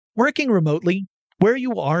Working remotely, where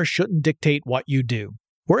you are shouldn't dictate what you do.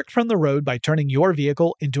 Work from the road by turning your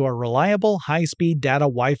vehicle into a reliable high-speed data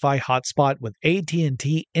Wi-Fi hotspot with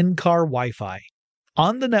AT&T in-car Wi-Fi.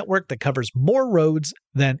 On the network that covers more roads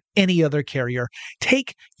than any other carrier,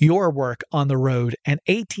 take your work on the road and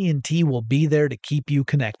AT&T will be there to keep you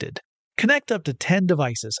connected. Connect up to 10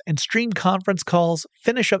 devices and stream conference calls,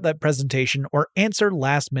 finish up that presentation, or answer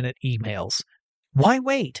last-minute emails. Why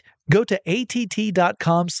wait? Go to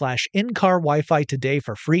att.com/in-car Wi-Fi today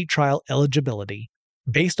for free trial eligibility.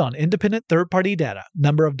 Based on independent third-party data,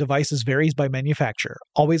 number of devices varies by manufacturer.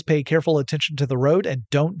 Always pay careful attention to the road and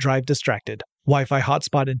don't drive distracted. Wi-Fi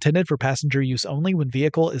hotspot intended for passenger use only when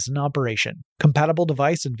vehicle is in operation. Compatible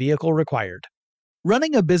device and vehicle required.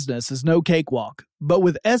 Running a business is no cakewalk, but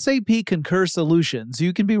with SAP Concur Solutions,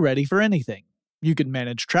 you can be ready for anything. You can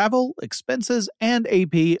manage travel, expenses, and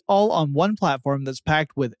AP all on one platform that's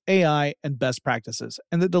packed with AI and best practices,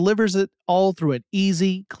 and that delivers it all through an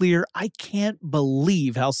easy, clear, I can't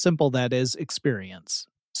believe how simple that is experience.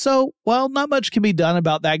 So, while not much can be done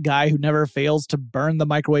about that guy who never fails to burn the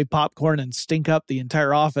microwave popcorn and stink up the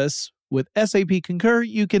entire office, with SAP Concur,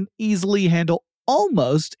 you can easily handle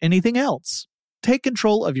almost anything else. Take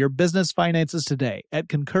control of your business finances today at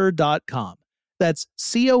Concur.com. That's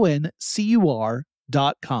CONCUR.com.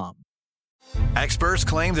 Experts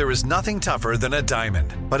claim there is nothing tougher than a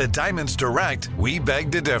diamond. But at Diamonds Direct, we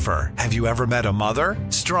beg to differ. Have you ever met a mother?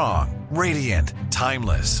 Strong, radiant,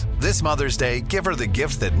 timeless. This Mother's Day, give her the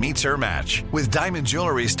gift that meets her match. With diamond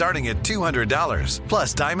jewelry starting at $200.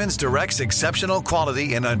 Plus Diamonds Direct's exceptional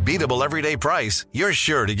quality and unbeatable everyday price, you're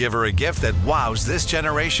sure to give her a gift that wows this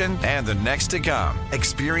generation and the next to come.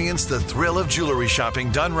 Experience the thrill of jewelry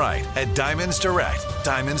shopping done right at Diamonds Direct.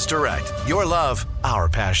 Diamonds Direct. Your love, our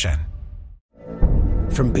passion.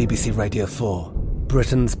 From BBC Radio 4,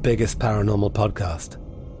 Britain's biggest paranormal podcast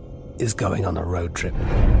is going on a road trip.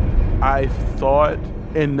 I thought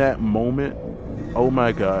in that moment, oh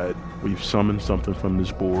my God, we've summoned something from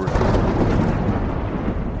this board.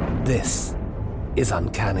 This is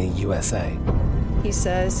Uncanny USA. He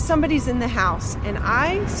says, somebody's in the house, and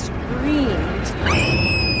I screamed.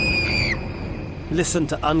 Listen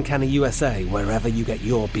to Uncanny USA wherever you get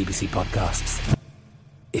your BBC podcasts,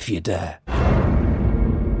 if you dare.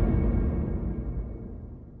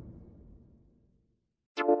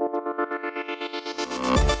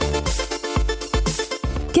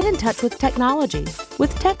 Get in touch with technology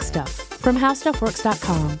with Tech Stuff from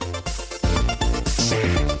HowStuffWorks.com.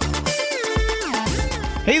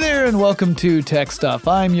 Hey there, and welcome to Tech Stuff.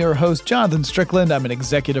 I'm your host, Jonathan Strickland. I'm an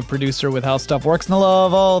executive producer with How Stuff Works, and I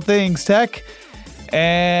love all things tech.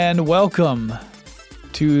 And welcome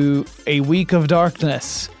to a week of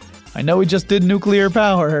darkness. I know we just did nuclear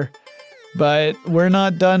power, but we're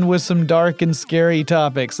not done with some dark and scary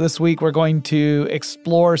topics. This week we're going to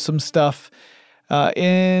explore some stuff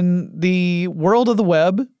in the world of the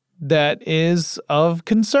web that is of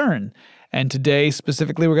concern. And today,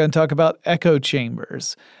 specifically, we're going to talk about echo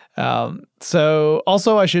chambers. So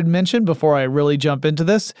also, I should mention before I really jump into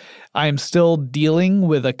this, I am still dealing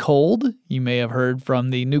with a cold. You may have heard from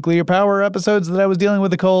the nuclear power episodes that I was dealing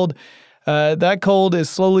with a cold. That cold is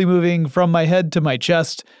slowly moving from my head to my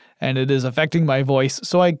chest, and it is affecting my voice,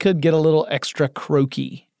 so I could get a little extra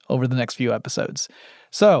croaky over the next few episodes.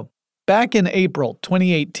 So, back in April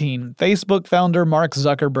 2018, Facebook founder Mark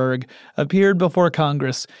Zuckerberg appeared before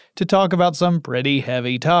Congress to talk about some pretty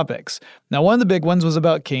heavy topics. Now, one of the big ones was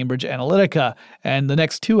about Cambridge Analytica, and the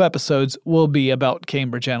next two episodes will be about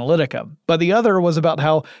Cambridge Analytica. But the other was about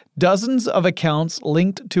how dozens of accounts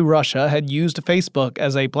linked to Russia had used Facebook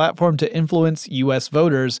as a platform to influence U.S.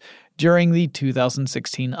 voters during the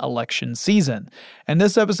 2016 election season. And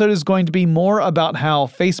this episode is going to be more about how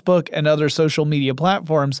Facebook and other social media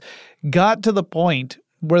platforms got to the point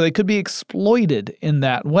where they could be exploited in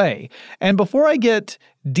that way. And before I get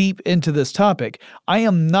deep into this topic, I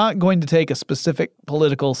am not going to take a specific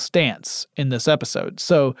political stance in this episode.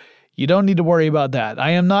 So you don't need to worry about that.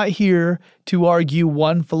 I am not here to argue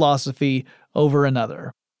one philosophy over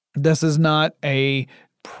another. This is not a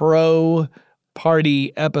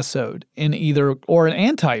pro-party episode in either, or an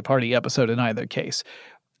anti-party episode in either case.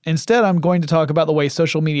 Instead, I'm going to talk about the way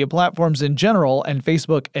social media platforms in general, and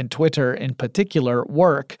Facebook and Twitter in particular,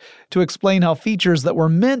 work to explain how features that were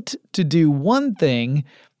meant to do one thing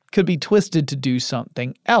could be twisted to do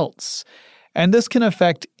something else. And this can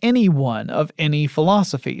affect anyone of any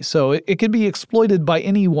philosophy, so it can be exploited by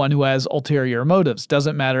anyone who has ulterior motives.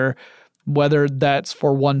 Doesn't matter whether that's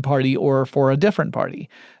for one party or for a different party.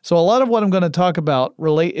 So a lot of what I'm going to talk about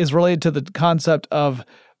is related to the concept of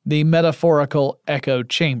the metaphorical echo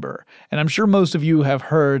chamber. And I'm sure most of you have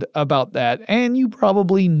heard about that, and you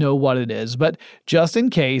probably know what it is, but just in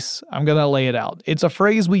case, I'm going to lay it out. It's a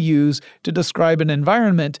phrase we use to describe an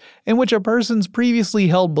environment in which a person's previously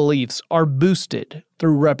held beliefs are boosted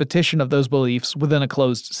through repetition of those beliefs within a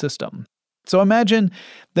closed system. So imagine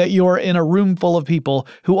that you're in a room full of people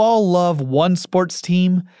who all love one sports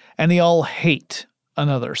team and they all hate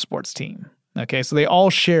another sports team. Okay, so they all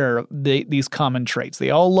share these common traits. They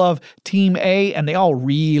all love Team A and they all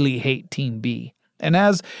really hate Team B. And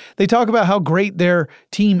as they talk about how great their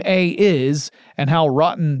Team A is and how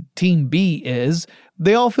rotten Team B is,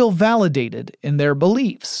 they all feel validated in their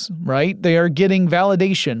beliefs, right? They are getting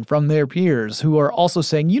validation from their peers who are also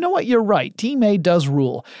saying, you know what, you're right, Team A does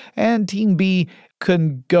rule, and Team B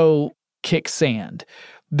can go kick sand.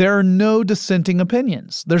 There are no dissenting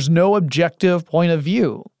opinions. There's no objective point of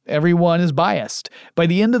view. Everyone is biased. By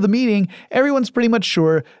the end of the meeting, everyone's pretty much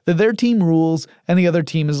sure that their team rules and the other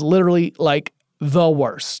team is literally like the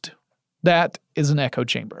worst. That is an echo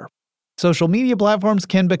chamber. Social media platforms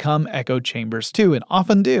can become echo chambers too, and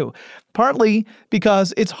often do, partly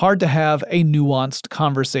because it's hard to have a nuanced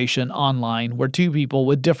conversation online where two people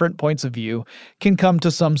with different points of view can come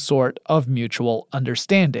to some sort of mutual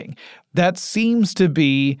understanding. That seems to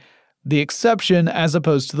be the exception as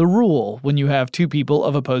opposed to the rule when you have two people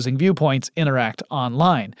of opposing viewpoints interact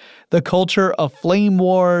online. The culture of flame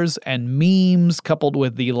wars and memes, coupled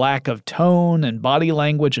with the lack of tone and body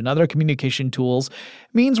language and other communication tools,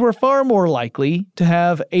 means we're far more likely to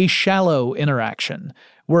have a shallow interaction.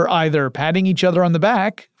 We're either patting each other on the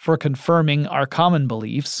back for confirming our common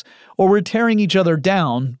beliefs, or we're tearing each other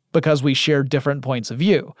down because we share different points of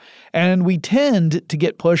view. And we tend to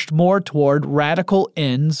get pushed more toward radical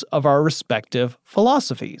ends of our respective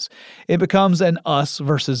philosophies. It becomes an us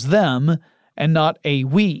versus them and not a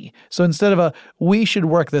we. So instead of a we should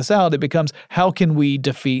work this out, it becomes how can we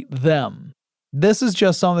defeat them? This is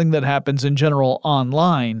just something that happens in general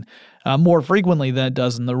online more frequently than it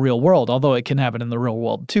does in the real world, although it can happen in the real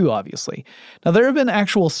world too, obviously. Now, there have been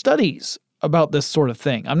actual studies about this sort of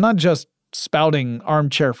thing. I'm not just spouting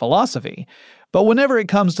armchair philosophy, but whenever it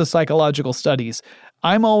comes to psychological studies,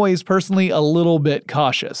 I'm always personally a little bit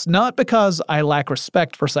cautious. Not because I lack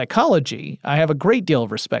respect for psychology, I have a great deal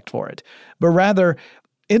of respect for it, but rather,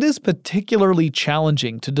 it is particularly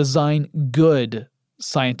challenging to design good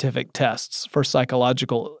scientific tests for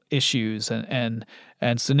psychological issues and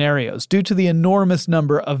scenarios due to the enormous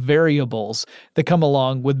number of variables that come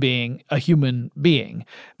along with being a human being.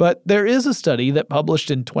 But there is a study that published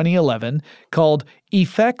in 2011 called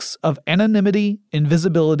Effects of Anonymity,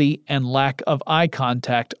 Invisibility, and Lack of Eye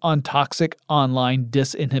Contact on Toxic Online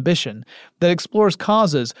Disinhibition that explores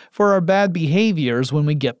causes for our bad behaviors when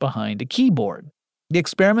we get behind a keyboard. The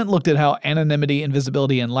experiment looked at how anonymity,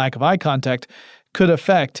 invisibility, and lack of eye contact could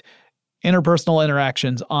affect interpersonal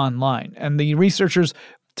interactions online. And the researchers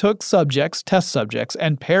took test subjects,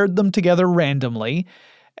 and paired them together randomly,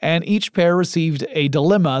 and each pair received a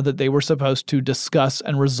dilemma that they were supposed to discuss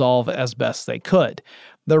and resolve as best they could.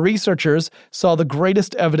 The researchers saw the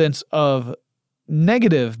greatest evidence of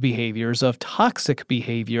negative behaviors, of toxic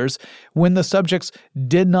behaviors, when the subjects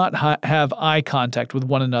did not have eye contact with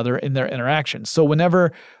one another in their interactions. So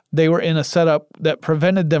whenever they were in a setup that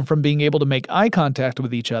prevented them from being able to make eye contact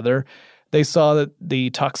with each other, they saw that the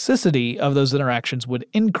toxicity of those interactions would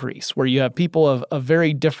increase, where you have people of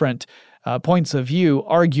very different points of view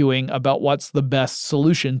arguing about what's the best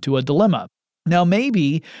solution to a dilemma. Now,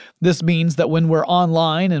 maybe this means that when we're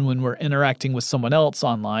online and when we're interacting with someone else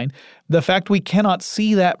online, the fact we cannot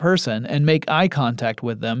see that person and make eye contact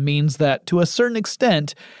with them means that, to a certain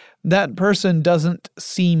extent, that person doesn't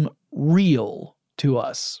seem real to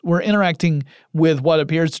us. We're interacting with what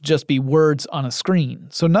appears to just be words on a screen.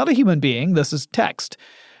 So not a human being, this is text.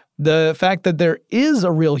 The fact that there is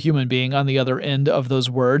a real human being on the other end of those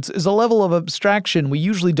words is a level of abstraction we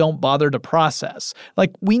usually don't bother to process.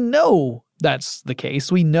 Like, we know that's the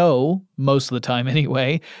case. We know, most of the time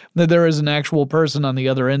anyway, that there is an actual person on the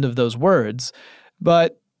other end of those words.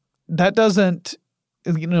 But that doesn't,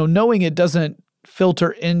 knowing it doesn't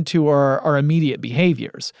filter into our immediate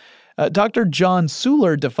behaviors. Dr. John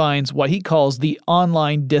Suhler defines what he calls the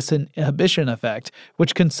online disinhibition effect,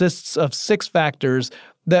 which consists of 6 factors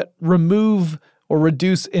that remove or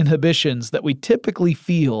reduce inhibitions that we typically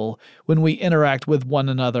feel when we interact with one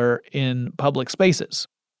another in public spaces.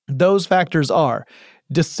 Those factors are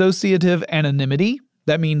dissociative anonymity.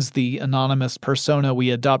 That means the anonymous persona we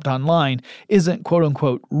adopt online isn't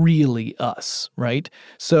quote-unquote really us, right?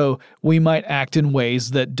 So we might act in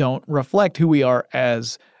ways that don't reflect who we are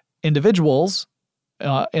as individuals,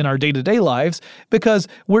 in our day-to-day lives because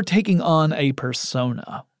we're taking on a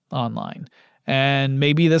persona online. And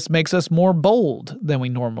maybe this makes us more bold than we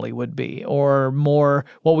normally would be, or more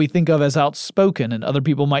what we think of as outspoken and other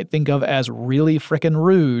people might think of as really frickin'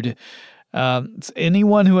 rude.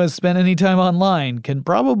 Anyone who has spent any time online can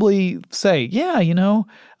probably say, yeah,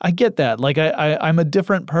 I get that. Like I'm a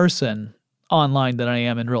different person online than I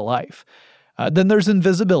am in real life. Then there's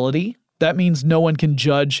invisibility. That means no one can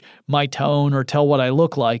judge my tone or tell what I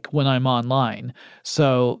look like when I'm online.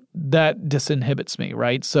 So that disinhibits me,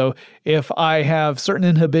 right? So if I have certain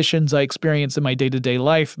inhibitions I experience in my day-to-day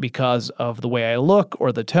life because of the way I look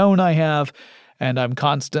or the tone I have, and I'm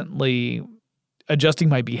constantly adjusting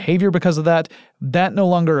my behavior because of that, that no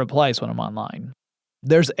longer applies when I'm online.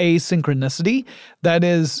 There's asynchronicity. That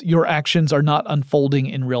is, your actions are not unfolding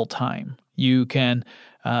in real time. You can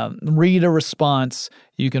read a response,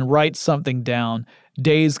 you can write something down,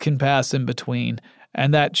 days can pass in between,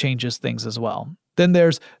 and that changes things as well. Then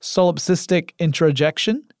there's solipsistic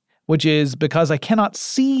introjection, which is because I cannot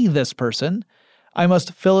see this person, I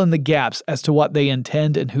must fill in the gaps as to what they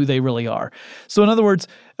intend and who they really are. So in other words,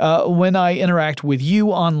 when I interact with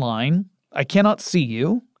you online, I cannot see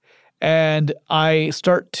you, and I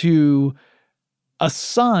start to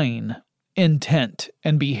assign intent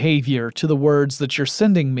and behavior to the words that you're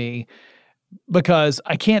sending me because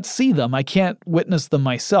I can't see them. I can't witness them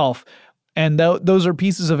myself. And those are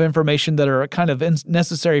pieces of information that are kind of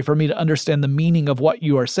necessary for me to understand the meaning of what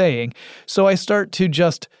you are saying. So I start to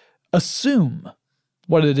just assume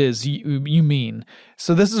what it is you mean.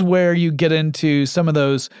 So this is where you get into some of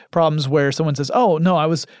those problems where someone says, oh, no, I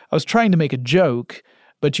was trying to make a joke,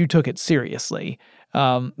 but you took it seriously,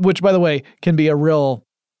 which, by the way, can be a real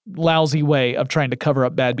lousy way of trying to cover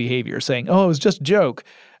up bad behavior, saying, oh, it was just a joke.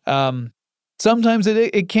 Sometimes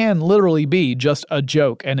it can literally be just a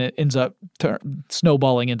joke and it ends up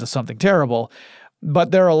snowballing into something terrible.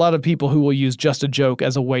 But there are a lot of people who will use just a joke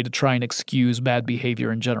as a way to try and excuse bad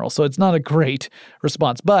behavior in general. So it's not a great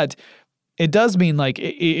response. But it does mean, like,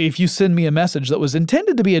 if you send me a message that was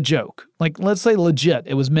intended to be a joke, like let's say legit,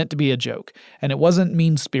 it was meant to be a joke and it wasn't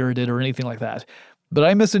mean-spirited or anything like that, but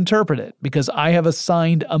I misinterpret it because I have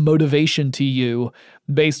assigned a motivation to you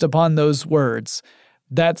based upon those words.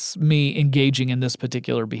 That's me engaging in this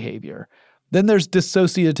particular behavior. Then there's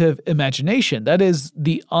dissociative imagination. That is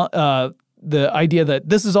the idea that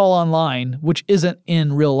this is all online, which isn't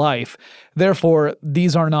in real life. Therefore,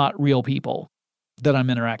 these are not real people that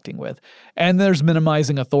I'm interacting with. And there's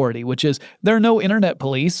minimizing authority, which is there are no internet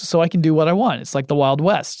police, so I can do what I want. It's like the Wild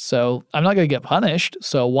West. So I'm not going to get punished.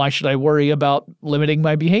 So why should I worry about limiting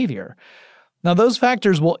my behavior? Now, those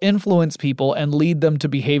factors will influence people and lead them to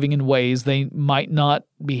behaving in ways they might not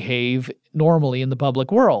behave normally in the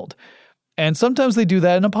public world. And sometimes they do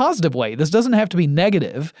that in a positive way. This doesn't have to be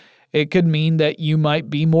negative. It could mean that you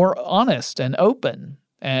might be more honest and open,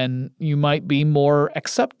 and you might be more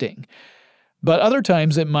accepting. But other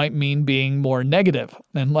times it might mean being more negative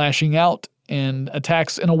and lashing out in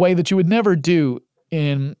attacks in a way that you would never do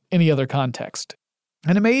in any other context.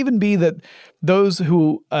 And it may even be that those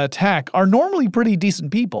who attack are normally pretty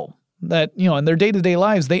decent people, that, in their day-to-day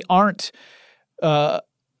lives, they aren't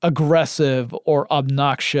aggressive or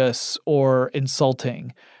obnoxious or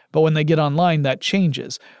insulting. But when they get online, that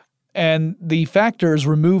changes. And the factors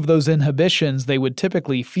remove those inhibitions they would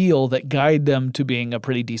typically feel that guide them to being a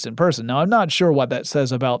pretty decent person. Now, I'm not sure what that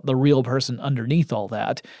says about the real person underneath all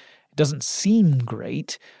that. It doesn't seem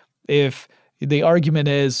great. If the argument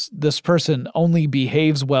is this person only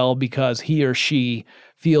behaves well because he or she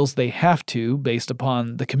feels they have to based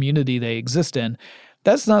upon the community they exist in,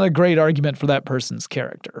 that's not a great argument for that person's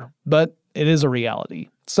character. But it is a reality.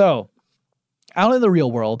 So, out in the real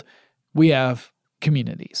world, we have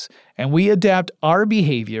communities, and we adapt our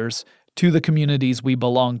behaviors to the communities we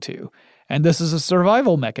belong to. And this is a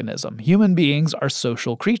survival mechanism. Human beings are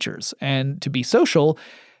social creatures, and to be social,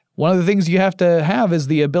 one of the things you have to have is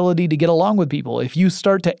the ability to get along with people. If you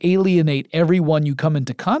start to alienate everyone you come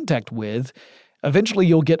into contact with, eventually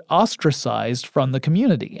you'll get ostracized from the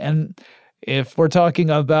community. And if we're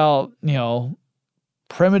talking about,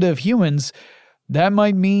 primitive humans, that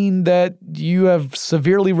might mean that you have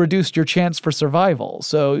severely reduced your chance for survival.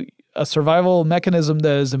 So a survival mechanism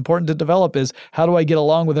that is important to develop is, how do I get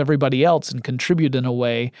along with everybody else and contribute in a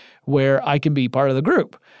way where I can be part of the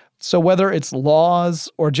group? So whether it's laws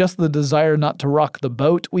or just the desire not to rock the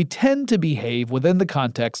boat, we tend to behave within the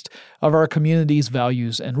context of our community's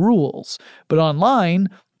values and rules. But online,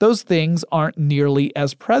 those things aren't nearly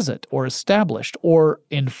as present or established or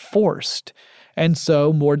enforced. And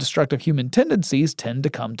so more destructive human tendencies tend to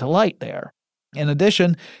come to light there. In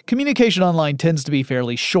addition, communication online tends to be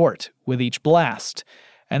fairly short with each blast,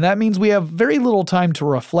 and that means we have very little time to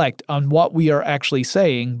reflect on what we are actually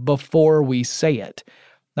saying before we say it.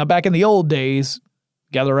 Now, back in the old days,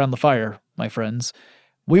 gather around the fire, my friends,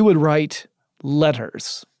 we would write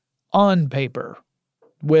letters on paper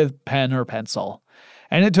with pen or pencil.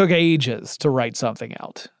 And it took ages to write something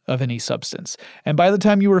out of any substance. And by the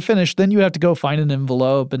time you were finished, then you have to go find an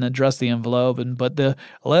envelope and address the envelope and put the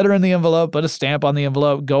letter in the envelope, put a stamp on the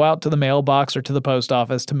envelope, go out to the mailbox or to the post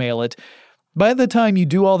office to mail it. By the time you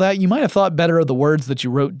do all that, you might have thought better of the words that you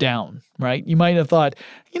wrote down, right? You might have thought,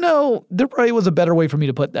 there probably was a better way for me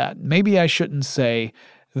to put that. Maybe I shouldn't say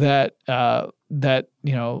that,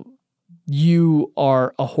 you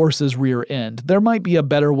are a horse's rear end. There might be a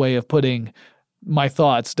better way of putting my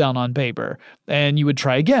thoughts down on paper, and you would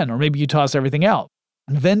try again, or maybe you toss everything out.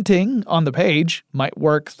 Venting on the page might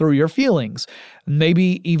work through your feelings.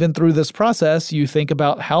 Maybe even through this process, you think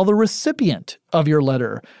about how the recipient of your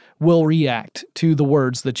letter will react to the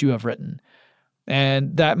words that you have written.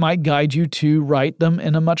 And that might guide you to write them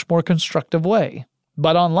in a much more constructive way.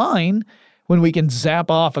 But online, when we can zap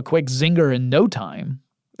off a quick zinger in no time,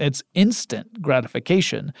 it's instant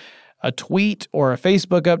gratification. A tweet or a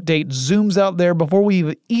Facebook update zooms out there before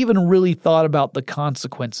we've even really thought about the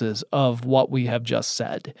consequences of what we have just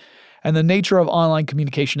said. And the nature of online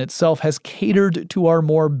communication itself has catered to our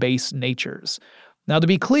more base natures. Now, to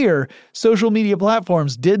be clear, social media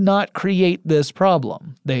platforms did not create this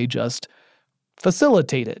problem. They just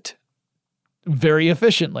facilitate it very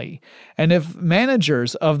efficiently. And if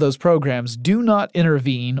managers of those programs do not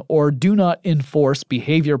intervene or do not enforce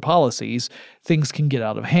behavior policies, things can get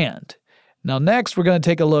out of hand. Now, next, we're going to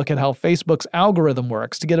take a look at how Facebook's algorithm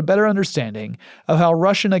works to get a better understanding of how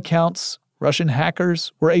Russian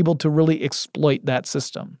hackers were able to really exploit that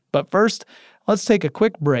system. But first, let's take a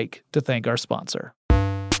quick break to thank our sponsor.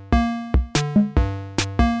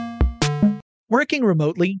 Working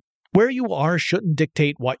remotely, where you are shouldn't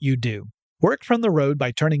dictate what you do. Work from the road by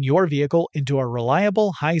turning your vehicle into a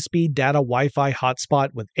reliable high-speed data Wi-Fi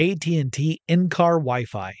hotspot with AT&T in-car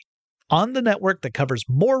Wi-Fi. On the network that covers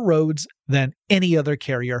more roads than any other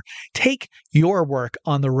carrier, take your work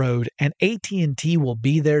on the road and AT&T will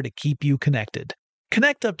be there to keep you connected.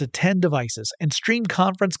 Connect up to 10 devices and stream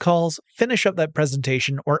conference calls, finish up that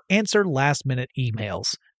presentation, or answer last-minute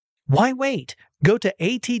emails. Why wait? Go to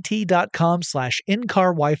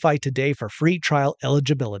att.com/in-car Wi-Fi today for free trial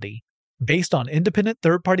eligibility. Based on independent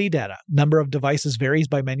third-party data, number of devices varies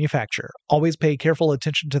by manufacturer. Always pay careful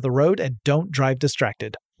attention to the road and don't drive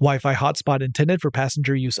distracted. Wi-Fi hotspot intended for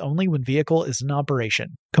passenger use only when vehicle is in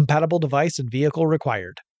operation. Compatible device and vehicle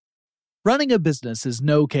required. Running a business is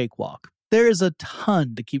no cakewalk. There is a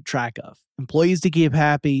ton to keep track of. Employees to keep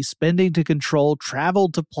happy, spending to control,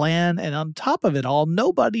 travel to plan, and on top of it all,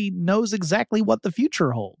 nobody knows exactly what the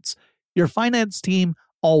future holds. Your finance team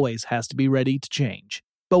always has to be ready to change.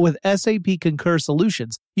 But with SAP Concur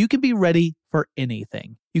Solutions, you can be ready for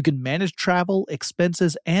anything. You can manage travel,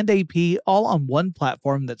 expenses, and AP all on one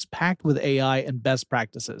platform that's packed with AI and best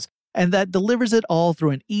practices, and that delivers it all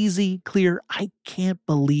through an easy, clear, I can't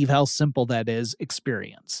believe how simple that is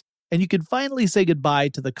experience. And you can finally say goodbye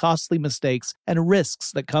to the costly mistakes and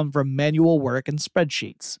risks that come from manual work and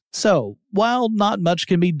spreadsheets. So, while not much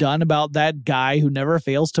can be done about that guy who never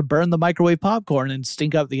fails to burn the microwave popcorn and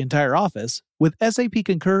stink up the entire office, with SAP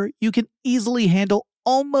Concur, you can easily handle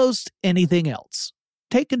almost anything else.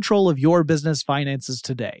 Take control of your business finances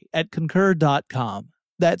today at Concur.com.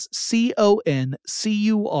 That's CONCUR.com.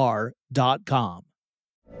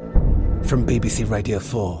 From BBC Radio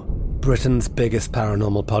 4, Britain's biggest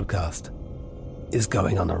paranormal podcast is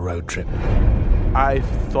going on a road trip. I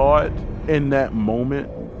thought in that moment,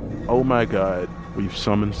 oh my God, we've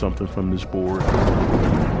summoned something from this board.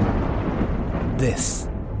 This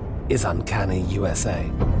is Uncanny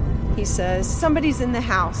USA. He says, somebody's in the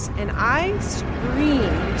house, and I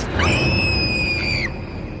screamed.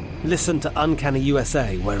 Listen to Uncanny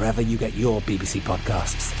USA wherever you get your BBC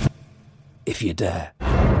podcasts, if you dare.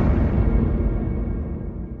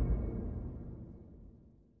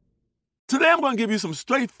 Today I'm going to give you some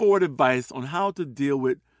straightforward advice on how to deal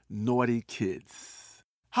with naughty kids.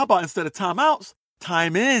 How about instead of timeouts,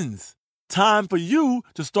 time-ins? Time for you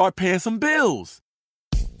to start paying some bills.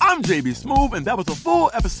 I'm JB Smoove, and that was a full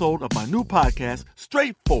episode of my new podcast,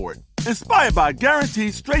 Straightforward, inspired by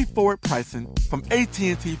guaranteed straightforward pricing from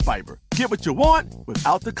AT&T Fiber. Get what you want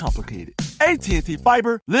without the complicated. AT&T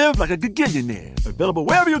Fiber, live like a gigillionaire. Available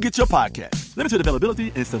wherever you get your podcast. Limited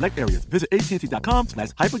availability in select areas. Visit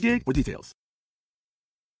AT&T.com/hypergig for details.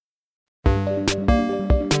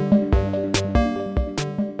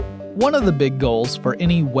 One of the big goals for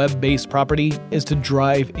any web-based property is to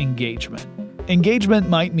drive engagement. Engagement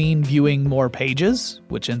might mean viewing more pages,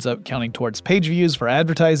 which ends up counting towards page views for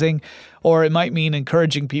advertising, or it might mean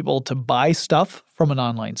encouraging people to buy stuff from an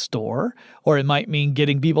online store, or it might mean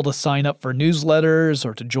getting people to sign up for newsletters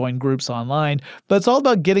or to join groups online, but it's all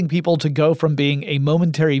about getting people to go from being a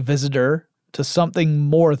momentary visitor to something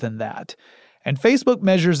more than that. And Facebook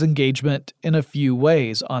measures engagement in a few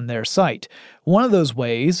ways on their site. One of those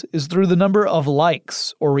ways is through the number of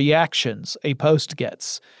likes or reactions a post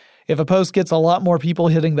gets. If a post gets a lot more people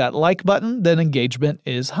hitting that like button, then engagement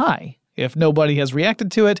is high. If nobody has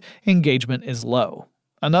reacted to it, engagement is low.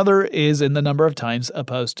 Another is in the number of times a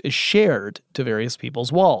post is shared to various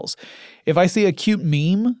people's walls. If I see a cute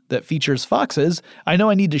meme that features foxes, I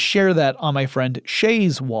know I need to share that on my friend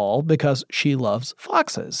Shay's wall because she loves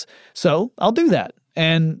foxes. So I'll do that,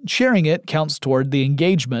 and sharing it counts toward the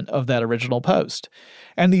engagement of that original post.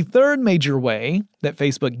 And the third major way that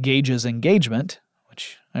Facebook gauges engagement,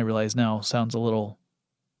 which I realize now sounds a little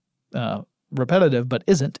repetitive, but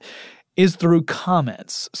isn't, is through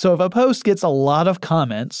comments. So if a post gets a lot of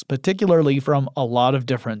comments, particularly from a lot of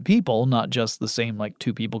different people, not just the same like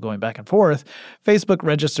two people going back and forth, Facebook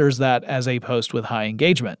registers that as a post with high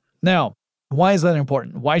engagement. Now, why is that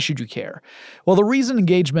important? Why should you care? Well, the reason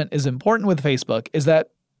engagement is important with Facebook is that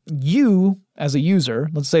you, as a user,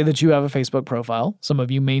 let's say that you have a Facebook profile. Some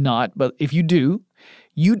of you may not, but if you do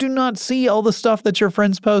not see all the stuff that your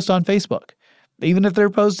friends post on Facebook. Even if they're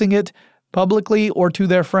posting it publicly or to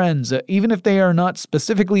their friends, even if they are not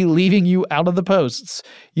specifically leaving you out of the posts,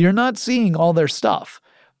 you're not seeing all their stuff.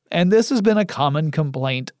 And this has been a common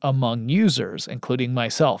complaint among users, including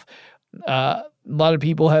myself. A lot of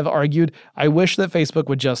people have argued, I wish that Facebook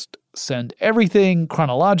would just send everything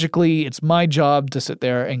chronologically. It's my job to sit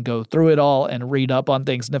there and go through it all and read up on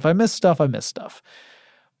things. And if I miss stuff, I miss stuff.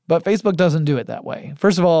 But Facebook doesn't do it that way.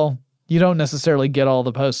 First of all, you don't necessarily get all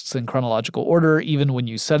the posts in chronological order, even when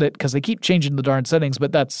you set it, because they keep changing the darn settings,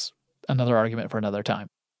 but that's another argument for another time.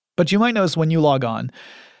 But you might notice when you log on,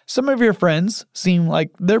 some of your friends seem like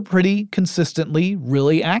they're pretty consistently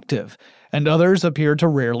really active, and others appear to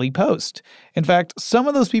rarely post. In fact, some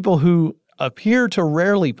of those people who appear to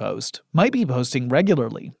rarely post might be posting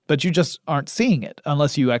regularly, but you just aren't seeing it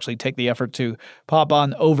unless you actually take the effort to pop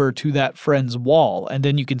on over to that friend's wall, and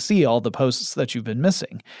then you can see all the posts that you've been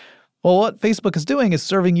missing. Well, what Facebook is doing is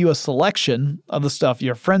serving you a selection of the stuff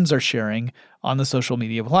your friends are sharing on the social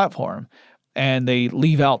media platform, and they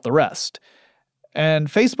leave out the rest. And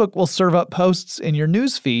Facebook will serve up posts in your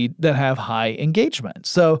newsfeed that have high engagement.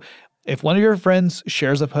 So if one of your friends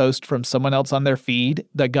shares a post from someone else on their feed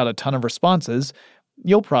that got a ton of responses,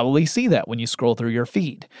 you'll probably see that when you scroll through your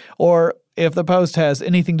feed. Or if the post has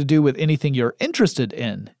anything to do with anything you're interested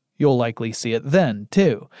in, you'll likely see it then,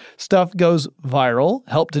 too. Stuff goes viral,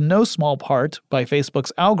 helped in no small part by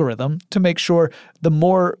Facebook's algorithm to make sure the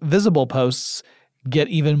more visible posts get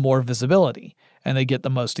even more visibility, and they get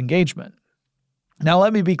the most engagement. Now,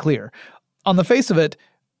 let me be clear. On the face of it,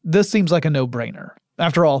 this seems like a no-brainer.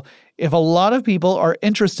 After all, if a lot of people are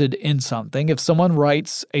interested in something, if someone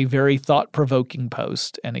writes a very thought-provoking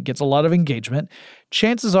post and it gets a lot of engagement,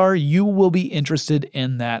 chances are you will be interested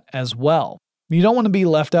in that as well. You don't want to be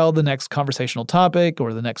left out of the next conversational topic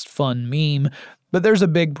or the next fun meme, but there's a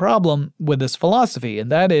big problem with this philosophy, and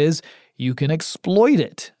that is you can exploit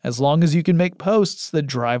it as long as you can make posts that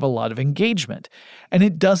drive a lot of engagement. And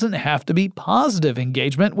it doesn't have to be positive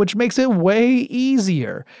engagement, which makes it way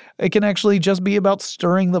easier. It can actually just be about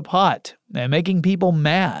stirring the pot and making people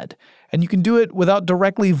mad, and you can do it without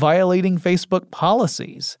directly violating Facebook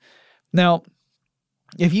policies. Now,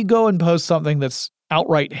 if you go and post something that's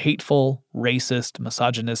outright hateful, racist,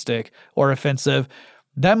 misogynistic, or offensive,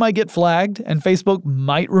 that might get flagged and Facebook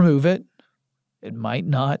might remove it. It might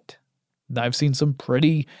not. I've seen some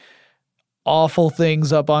pretty awful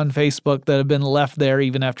things up on Facebook that have been left there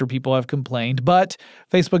even after people have complained. But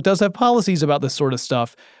Facebook does have policies about this sort of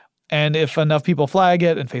stuff. And if enough people flag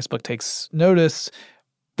it and Facebook takes notice,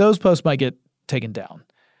 those posts might get taken down.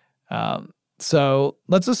 So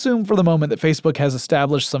let's assume for the moment that Facebook has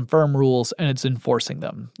established some firm rules and it's enforcing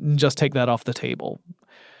them. Just take that off the table.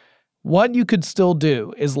 What you could still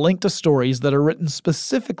do is link to stories that are written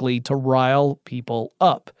specifically to rile people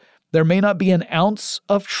up. There may not be an ounce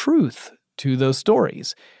of truth to those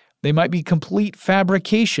stories. They might be complete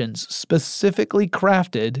fabrications specifically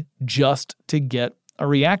crafted just to get a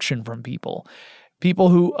reaction from people. People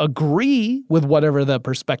who agree with whatever the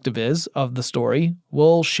perspective is of the story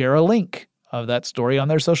will share a link of that story on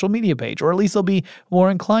their social media page, or at least they'll be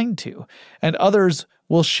more inclined to. And others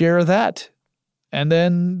will share that, and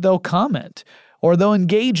then they'll comment. or they'll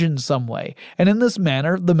engage in some way. And in this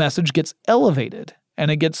manner, the message gets elevated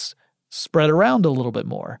and it gets spread around a little bit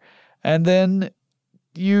more. And then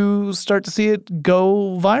you start to see it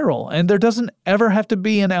go viral. And there doesn't ever have to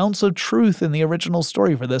be an ounce of truth in the original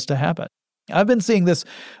story for this to happen. I've been seeing this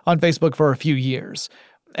on Facebook for a few years,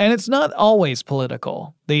 and it's not always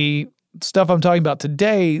political. The stuff I'm talking about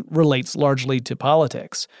today relates largely to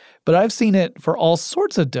politics, but I've seen it for all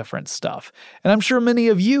sorts of different stuff. And I'm sure many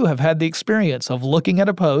of you have had the experience of looking at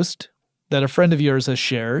a post that a friend of yours has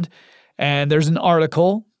shared, and there's an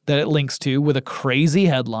article that it links to with a crazy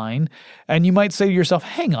headline, and you might say to yourself,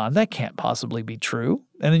 hang on, that can't possibly be true.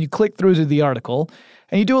 And then you click through to the article,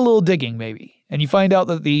 and you do a little digging maybe, and you find out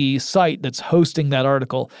that the site that's hosting that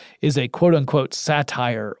article is a quote-unquote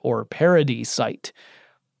satire or parody site.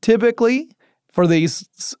 Typically, for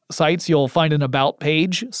these sites, you'll find an about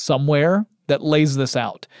page somewhere that lays this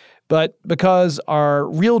out. But because our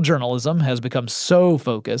real journalism has become so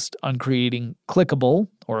focused on creating clickable,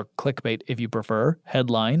 or clickbait if you prefer,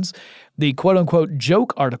 headlines, the quote-unquote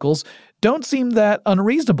joke articles don't seem that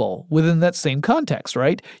unreasonable within that same context,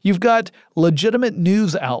 right? You've got legitimate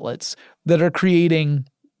news outlets that are creating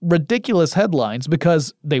ridiculous headlines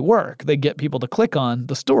because they work. They get people to click on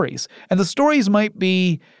the stories. And the stories might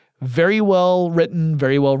be very well written,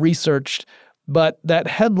 very well researched, but that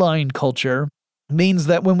headline culture means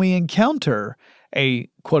that when we encounter a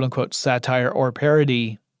quote-unquote satire or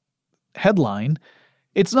parody headline,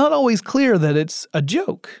 it's not always clear that it's a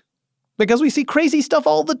joke. Because we see crazy stuff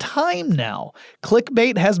all the time now.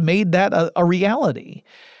 Clickbait has made that a reality.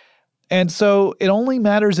 And so it only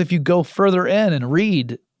matters if you go further in and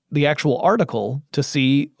read the actual article to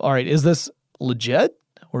see, all right, is this legit?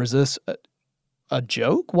 Or is this a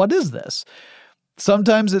joke? What is this?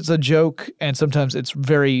 Sometimes it's a joke, and sometimes it's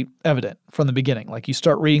very evident from the beginning. Like you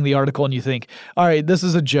start reading the article and you think, all right, this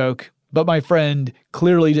is a joke, but my friend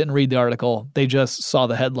clearly didn't read the article. They just saw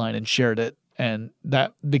the headline and shared it, and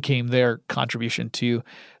that became their contribution to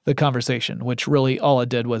the conversation, which really all it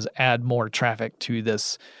did was add more traffic to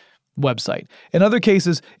this website. In other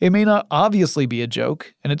cases, it may not obviously be a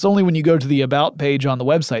joke, and it's only when you go to the About page on the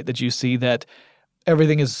website that you see that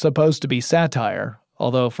everything is supposed to be satire.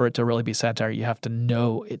 Although for it to really be satire, you have to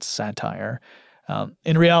know it's satire.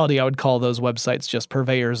 In reality, I would call those websites just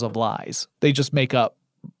purveyors of lies. They just make up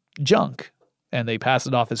junk and they pass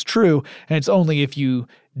it off as true. And it's only if you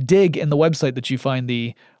dig in the website that you find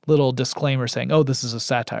the little disclaimer saying, oh, this is a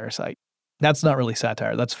satire site. That's not really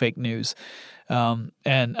satire. That's fake news. And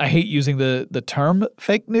I hate using the term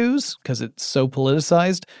fake news because it's so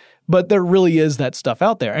politicized. But there really is that stuff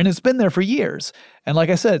out there, and it's been there for years. And like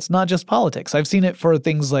I said, it's not just politics. I've seen it for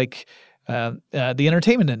things like the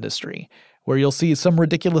entertainment industry, where you'll see some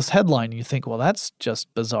ridiculous headline and you think, well, that's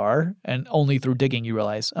just bizarre. And only through digging you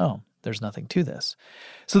realize, oh, there's nothing to this.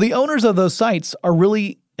 So the owners of those sites are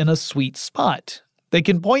really in a sweet spot. They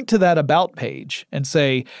can point to that About page and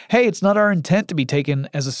say, hey, it's not our intent to be taken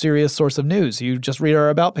as a serious source of news. You just read our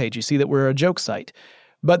About page. You see that we're a joke site.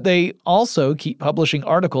 But they also keep publishing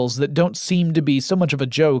articles that don't seem to be so much of a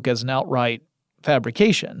joke as an outright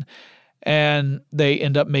fabrication. And they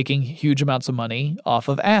end up making huge amounts of money off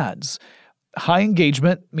of ads. High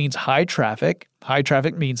engagement means high traffic. High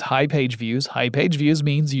traffic means high page views. High page views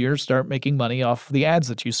means you start making money off the ads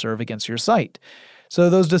that you serve against your site. So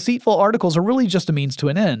those deceitful articles are really just a means to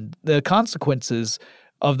an end. The consequences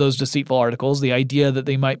of those deceitful articles, the idea that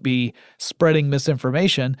they might be spreading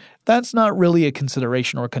misinformation, that's not really a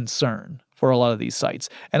consideration or concern for a lot of these sites.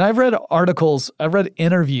 And I've read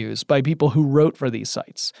interviews by people who wrote for these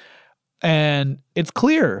sites. And it's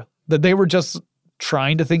clear that they were just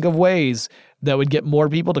trying to think of ways that would get more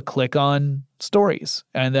people to click on stories.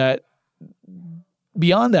 And that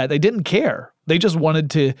beyond that, they didn't care. They just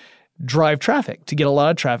wanted to drive traffic, to get a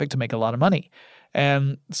lot of traffic, to make a lot of money.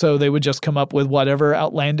 And so they would just come up with whatever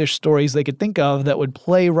outlandish stories they could think of that would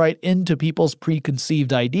play right into people's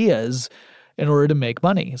preconceived ideas in order to make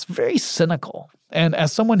money. It's very cynical. And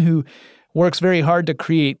as someone who works very hard to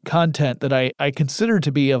create content that I consider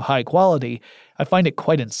to be of high quality, I find it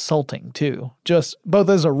quite insulting too, just both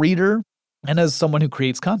as a reader and as someone who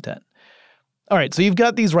creates content. All right, so you've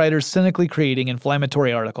got these writers cynically creating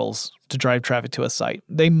inflammatory articles to drive traffic to a site.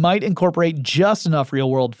 They might incorporate just enough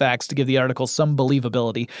real-world facts to give the article some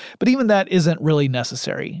believability, but even that isn't really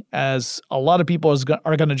necessary, as a lot of people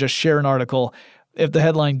are going to just share an article if the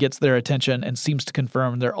headline gets their attention and seems to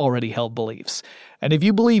confirm their already held beliefs. And if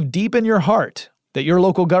you believe deep in your heart that your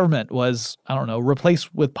local government was,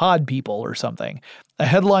 replaced with pod people or something, a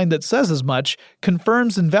headline that says as much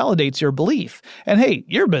confirms and validates your belief. And hey,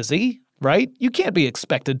 you're busy. right? You can't be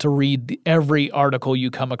expected to read every article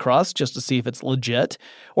you come across just to see if it's legit,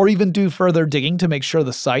 or even do further digging to make sure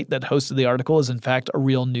the site that hosted the article is in fact a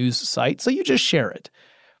real news site, so you just share it.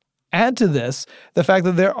 Add to this the fact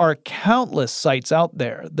that there are countless sites out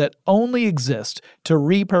there that only exist to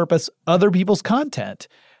repurpose other people's content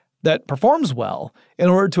that performs well in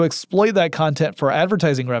order to exploit that content for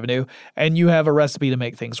advertising revenue, and you have a recipe to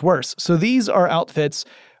make things worse. So these are outfits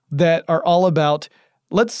that are all about,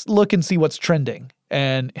 let's look and see what's trending.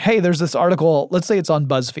 And hey, there's this article, let's say it's on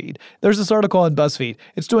BuzzFeed. There's this article on BuzzFeed.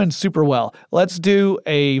 It's doing super well. Let's do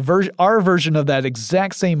our version of that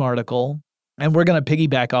exact same article, and we're going to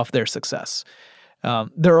piggyback off their success.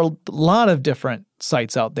 There are a lot of different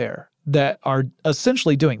sites out there that are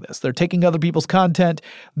essentially doing this. They're taking other people's content.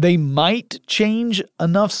 They might change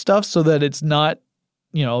enough stuff so that it's not,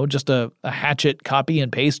 just a hatchet copy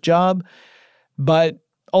and paste job. But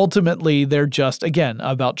ultimately, they're just, again,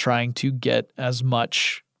 about trying to get as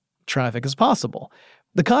much traffic as possible.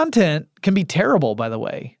 The content can be terrible, by the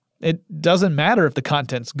way. It doesn't matter if the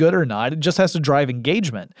content's good or not. It just has to drive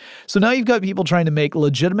engagement. So now you've got people trying to make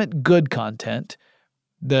legitimate good content,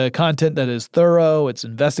 the content that is thorough, it's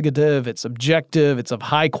investigative, it's objective, it's of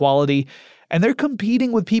high quality, and they're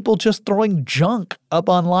competing with people just throwing junk up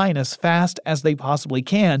online as fast as they possibly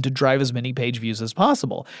can to drive as many page views as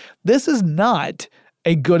possible. This is not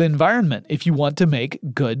a good environment if you want to make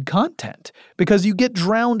good content, because you get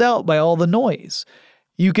drowned out by all the noise.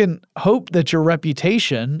 You can hope that your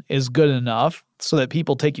reputation is good enough so that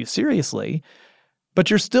people take you seriously, but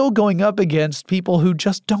you're still going up against people who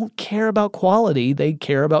just don't care about quality. They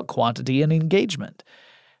care about quantity and engagement.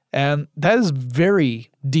 And that is very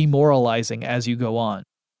demoralizing as you go on.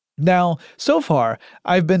 Now, so far,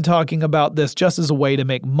 I've been talking about this just as a way to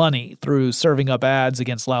make money through serving up ads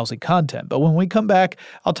against lousy content. But when we come back,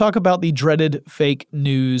 I'll talk about the dreaded fake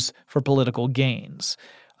news for political gains.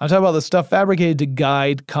 I'm talking about the stuff fabricated to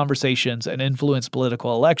guide conversations and influence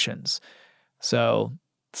political elections. So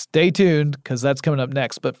stay tuned, because that's coming up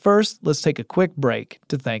next. But first, let's take a quick break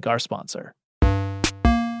to thank our sponsor.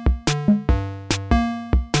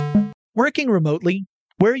 Working remotely,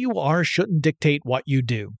 where you are shouldn't dictate what you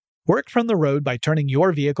do. Work from the road by turning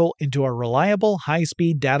your vehicle into a reliable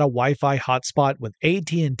high-speed data Wi-Fi hotspot with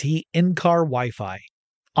AT&T in-car Wi-Fi.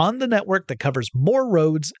 On the network that covers more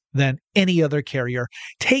roads than any other carrier,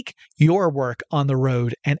 take your work on the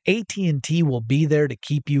road, and AT&T will be there to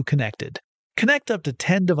keep you connected. Connect up to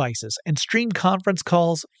 10 devices and stream conference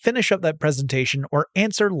calls, finish up that presentation, or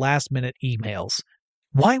answer last-minute emails.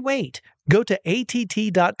 Why wait? Go to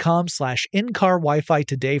att.com/in-car Wi-Fi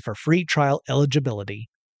today for free trial eligibility.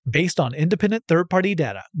 Based on independent third-party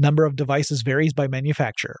data, number of devices varies by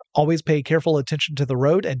manufacturer. Always pay careful attention to the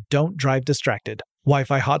road and don't drive distracted.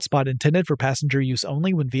 Wi-Fi hotspot intended for passenger use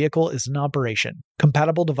only when vehicle is in operation.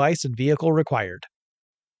 Compatible device and vehicle required.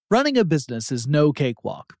 Running a business is no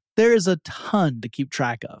cakewalk. There is a ton to keep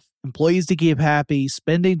track of. Employees to keep happy,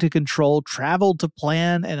 spending to control, travel to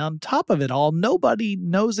plan, and on top of it all, nobody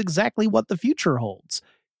knows exactly what the future holds.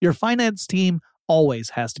 Your finance team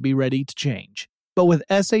always has to be ready to change. But with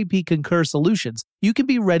SAP Concur Solutions, you can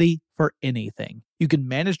be ready for anything. You can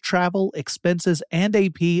manage travel, expenses, and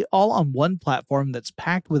AP all on one platform that's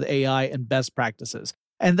packed with AI and best practices,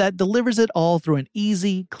 and that delivers it all through an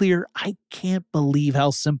easy, clear, I can't believe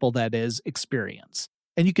how simple that is experience.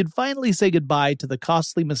 And you can finally say goodbye to the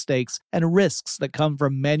costly mistakes and risks that come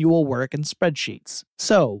from manual work and spreadsheets.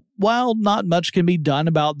 So, while not much can be done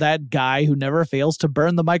about that guy who never fails to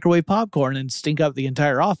burn the microwave popcorn and stink up the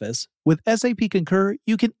entire office, with SAP Concur,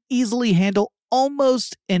 you can easily handle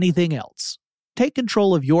almost anything else. Take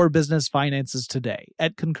control of your business finances today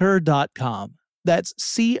at Concur.com. That's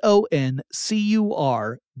CONCUR.com.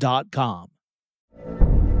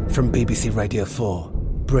 From BBC Radio 4,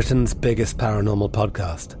 Britain's biggest paranormal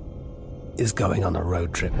podcast is going on a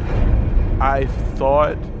road trip. I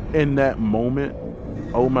thought in that moment,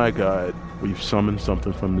 oh my God, we've summoned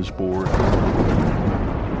something from this board.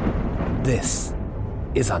 This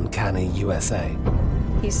is Uncanny USA.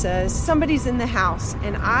 He says, somebody's in the house,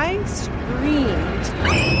 and I screamed.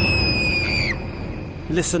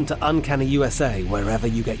 Listen to Uncanny USA wherever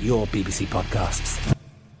you get your BBC podcasts,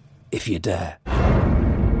 if you dare.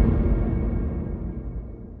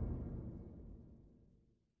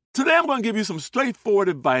 Today I'm going to give you some straightforward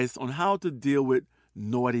advice on how to deal with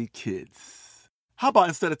naughty kids. How about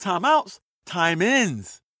instead of timeouts,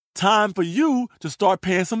 time-ins? Time for you to start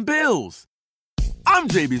paying some bills. I'm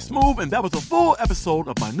JB Smoove, and that was a full episode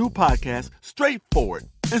of my new podcast, Straightforward.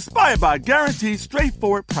 Inspired by guaranteed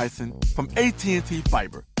straightforward pricing from AT&T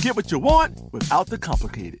Fiber. Get what you want without the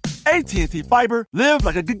complicated. AT&T Fiber, live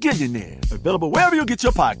like a gigillionaire. Available wherever you get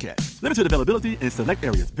your podcasts. Limited availability in select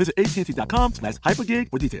areas. Visit AT&T.com/hypergig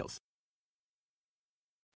for details.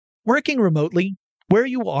 Working remotely, where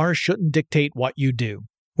you are shouldn't dictate what you do.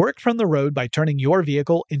 Work from the road by turning your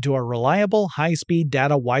vehicle into a reliable high-speed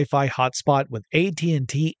data Wi-Fi hotspot with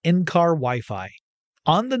AT&T in-car Wi-Fi.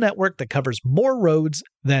 On the network that covers more roads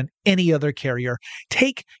than any other carrier,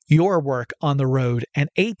 take your work on the road and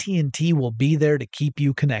AT&T will be there to keep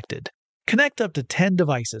you connected. Connect up to 10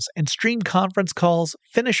 devices and stream conference calls,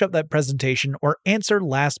 finish up that presentation, or answer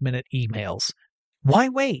last-minute emails. Why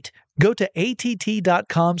wait? Go to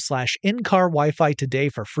att.com/in-car Wi-Fi today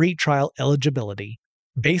for free trial eligibility.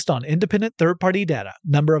 Based on independent third-party data,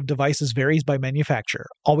 number of devices varies by manufacturer.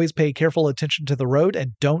 Always pay careful attention to the road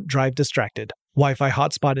and don't drive distracted. Wi-Fi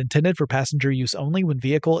hotspot intended for passenger use only when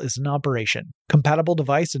vehicle is in operation. Compatible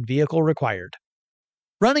device and vehicle required.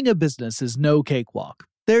 Running a business is no cakewalk.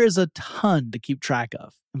 There is a ton to keep track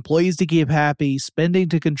of. Employees to keep happy, spending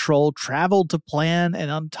to control, travel to plan, and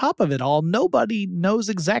on top of it all, nobody knows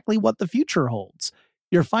exactly what the future holds.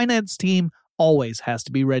 Your finance team always has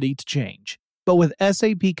to be ready to change. But with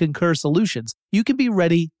SAP Concur Solutions, you can be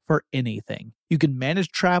ready for anything. You can manage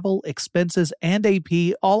travel, expenses, and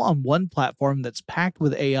AP all on one platform that's packed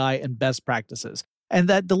with AI and best practices, and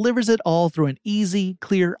that delivers it all through an easy,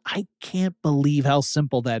 clear, I can't believe how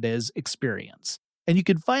simple that is experience. And you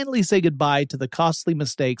can finally say goodbye to the costly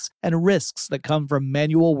mistakes and risks that come from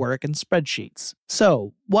manual work and spreadsheets.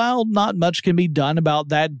 So, while not much can be done about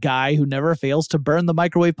that guy who never fails to burn the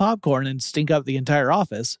microwave popcorn and stink up the entire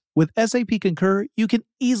office, with SAP Concur, you can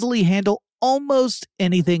easily handle almost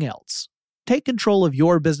anything else. Take control of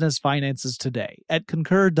your business finances today at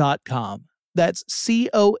Concur.com. That's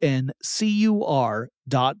CONCUR.com.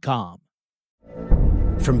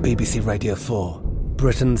 From BBC Radio 4,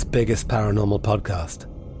 Britain's biggest paranormal podcast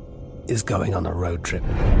is going on a road trip.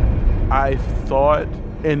 I thought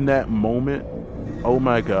in that moment, oh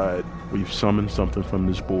my God, we've summoned something from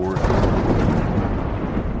this board.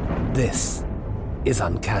 This is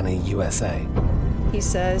Uncanny USA. He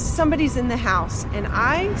says, somebody's in the house, and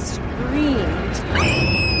I screamed.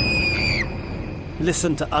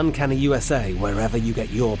 Listen to Uncanny USA wherever you get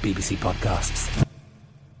your BBC podcasts,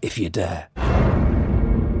 if you dare.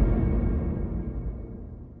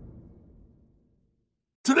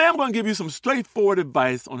 Today I'm going to give you some straightforward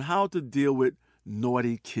advice on how to deal with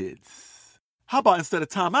naughty kids. How about instead of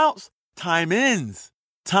timeouts, time-ins?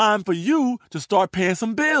 Time for you to start paying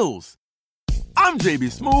some bills. I'm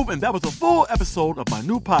JB Smoove, and that was a full episode of my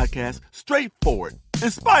new podcast, Straightforward.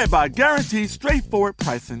 Inspired by guaranteed straightforward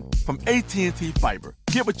pricing from AT&T Fiber.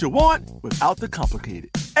 Get what you want without the complicated.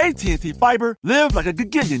 AT&T Fiber, live like a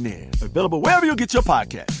gigillionaire. Available wherever you get your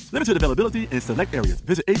podcasts. Limited availability in select areas.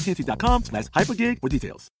 Visit AT&T.com/hypergig for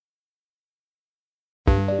details.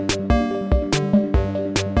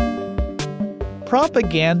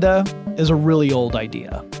 Propaganda is a really old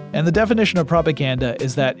idea. And the definition of propaganda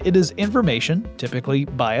is that it is information, typically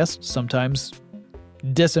biased, sometimes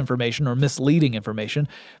disinformation or misleading information,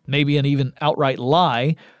 maybe an even outright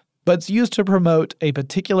lie, but it's used to promote a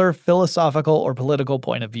particular philosophical or political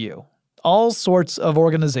point of view. All sorts of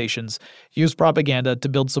organizations use propaganda to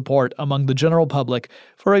build support among the general public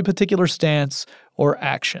for a particular stance or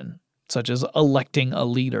action, such as electing a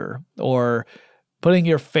leader or putting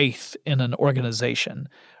your faith in an organization.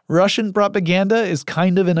 Russian propaganda is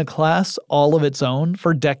kind of in a class all of its own.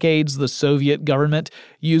 For decades, the Soviet government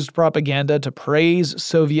used propaganda to praise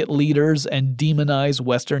Soviet leaders and demonize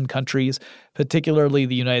Western countries, particularly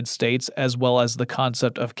the United States, as well as the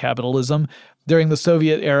concept of capitalism. During the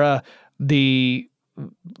Soviet era, the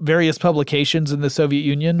various publications in the Soviet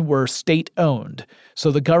Union were state-owned,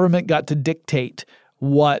 so the government got to dictate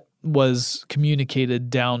what was communicated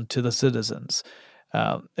down to the citizens.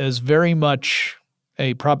 It was very much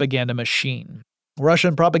a propaganda machine.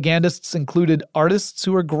 Russian propagandists included artists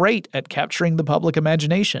who were great at capturing the public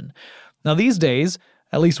imagination. Now these days,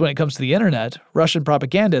 at least when it comes to the internet, Russian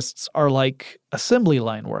propagandists are like assembly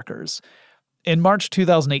line workers. In March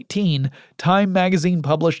 2018, Time magazine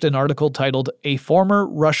published an article titled "A Former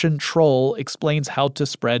Russian Troll Explains How to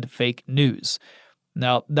Spread Fake News."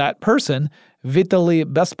 Now that person, Vitaly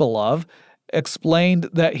Bespalov, explained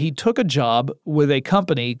that he took a job with a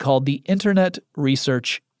company called the Internet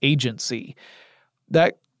Research Agency.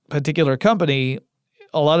 That particular company,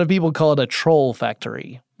 a lot of people call it a troll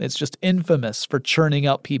factory. It's just infamous for churning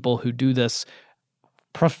out people who do this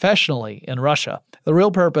professionally in Russia. The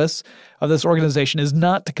real purpose of this organization is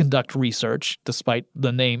not to conduct research, despite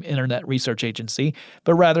the name Internet Research Agency,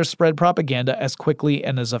 but rather spread propaganda as quickly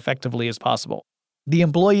and as effectively as possible. The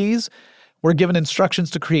employees were given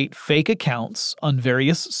instructions to create fake accounts on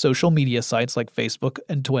various social media sites like Facebook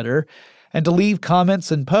and Twitter, and to leave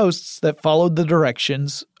comments and posts that followed the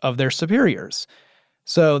directions of their superiors.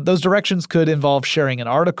 So those directions could involve sharing an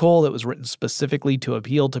article that was written specifically to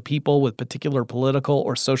appeal to people with particular political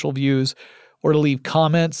or social views, or to leave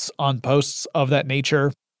comments on posts of that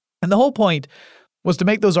nature. And the whole point was to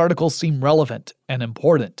make those articles seem relevant and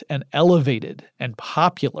important and elevated and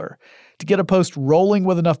popular, to get a post rolling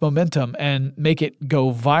with enough momentum and make it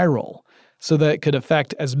go viral so that it could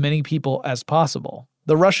affect as many people as possible.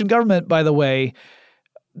 The Russian government, by the way,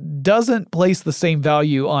 doesn't place the same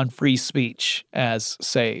value on free speech as,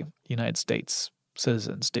 say, United States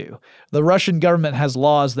citizens do. The Russian government has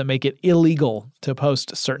laws that make it illegal to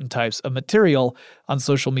post certain types of material on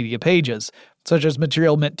social media pages, such as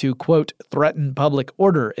material meant to, quote, threaten public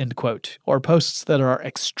order, end quote, or posts that are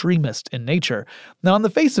extremist in nature. Now, on the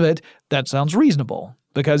face of it, that sounds reasonable,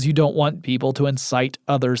 because you don't want people to incite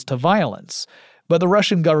others to violence. But the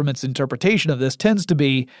Russian government's interpretation of this tends to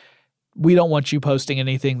be, we don't want you posting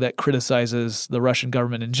anything that criticizes the Russian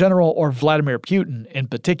government in general or Vladimir Putin in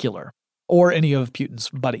particular, or any of Putin's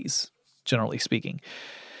buddies, generally speaking.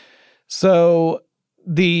 So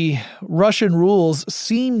the Russian rules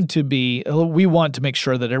seem to be, we want to make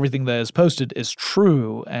sure that everything that is posted is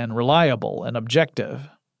true and reliable and objective.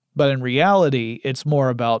 But in reality, it's more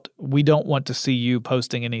about, we don't want to see you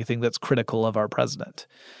posting anything that's critical of our president.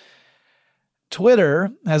 Twitter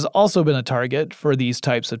has also been a target for these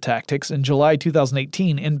types of tactics. In July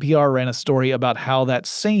 2018, NPR ran a story about how that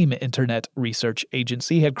same Internet Research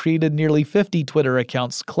Agency had created nearly 50 Twitter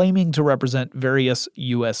accounts claiming to represent various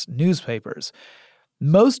U.S. newspapers.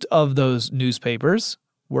 Most of those newspapers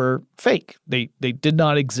were fake. They did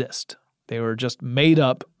not exist. They were just made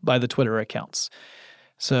up by the Twitter accounts.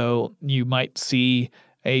 So you might see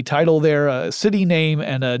a title there, a city name,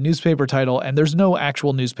 and a newspaper title, and there's no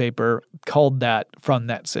actual newspaper called that from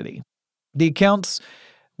that city. The accounts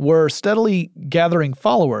were steadily gathering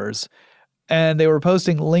followers, and they were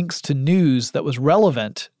posting links to news that was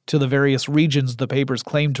relevant to the various regions the papers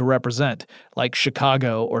claimed to represent, like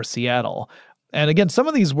Chicago or Seattle. And again, some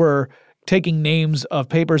of these were taking names of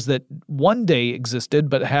papers that one day existed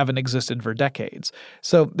but haven't existed for decades.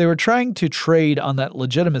 So they were trying to trade on that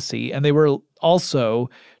legitimacy, and they were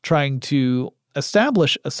also trying to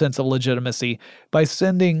establish a sense of legitimacy by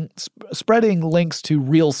spreading links to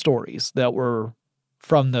real stories that were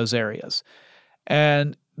from those areas.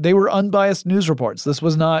 And they were unbiased news reports. This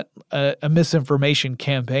was not a misinformation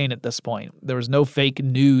campaign at this point. There was no fake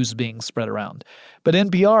news being spread around. But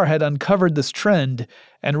NPR had uncovered this trend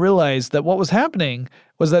and realized that what was happening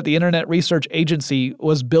was that the Internet Research Agency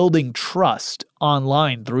was building trust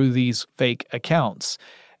online through these fake accounts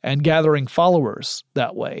and gathering followers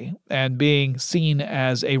that way and being seen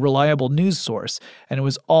as a reliable news source. And it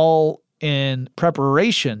was all in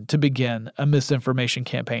preparation to begin a misinformation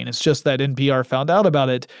campaign. It's just that NPR found out about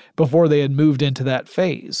it before they had moved into that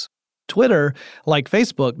phase. Twitter, like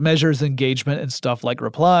Facebook, measures engagement in stuff like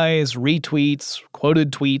replies, retweets,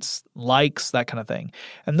 quoted tweets, likes, that kind of thing.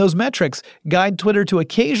 And those metrics guide Twitter to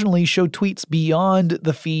occasionally show tweets beyond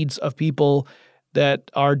the feeds of people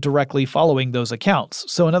that are directly following those accounts.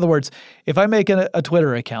 So in other words, if I make a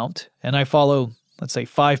Twitter account and I follow, let's say,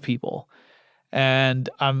 5 people, and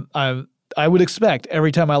I would expect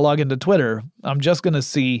every time I log into Twitter, I'm just going to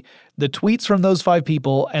see the tweets from those 5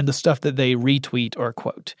 people and the stuff that they retweet or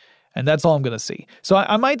quote. And that's all I'm going to see. So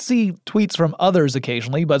I might see tweets from others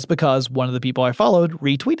occasionally, but it's because one of the people I followed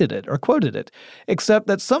retweeted it or quoted it. Except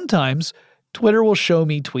that sometimes Twitter will show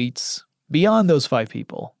me tweets beyond those 5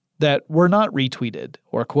 people that were not retweeted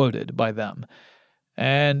or quoted by them.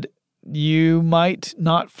 And you might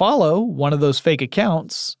not follow one of those fake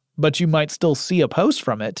accounts, but you might still see a post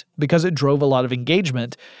from it because it drove a lot of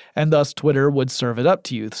engagement, and thus Twitter would serve it up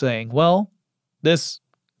to you saying, well, this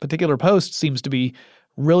particular post seems to be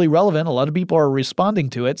really relevant. A lot of people are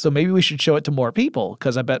responding to it, so maybe we should show it to more people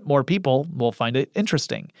because I bet more people will find it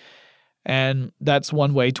interesting. And that's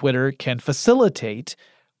one way Twitter can facilitate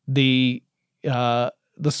the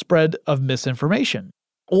spread of misinformation.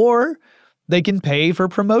 Or they can pay for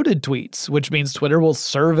promoted tweets, which means Twitter will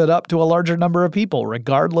serve it up to a larger number of people,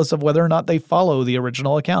 regardless of whether or not they follow the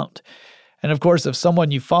original account. And of course, if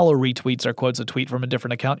someone you follow retweets or quotes a tweet from a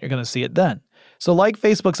different account, you're going to see it then. So like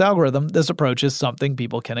Facebook's algorithm, this approach is something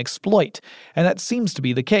people can exploit. And that seems to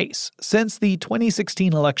be the case. Since the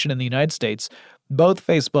 2016 election in the United States, Both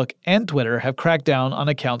Facebook and Twitter have cracked down on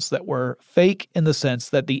accounts that were fake in the sense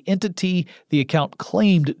that the entity the account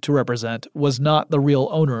claimed to represent was not the real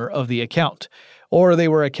owner of the account, or they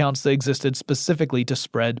were accounts that existed specifically to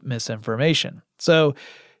spread misinformation. So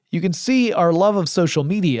you can see our love of social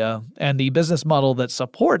media and the business model that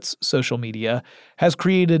supports social media has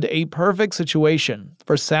created a perfect situation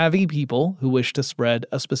for savvy people who wish to spread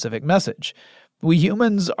a specific message. We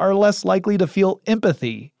humans are less likely to feel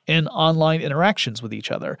empathy in online interactions with each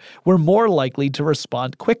other. We're more likely to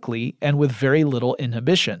respond quickly and with very little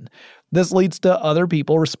inhibition. This leads to other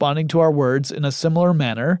people responding to our words in a similar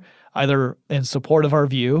manner, either in support of our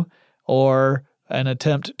view or an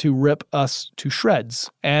attempt to rip us to shreds.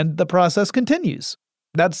 And the process continues.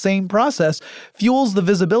 That same process fuels the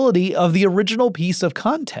visibility of the original piece of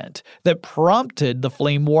content that prompted the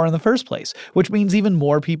flame war in the first place, which means even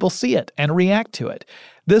more people see it and react to it.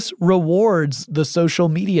 This rewards the social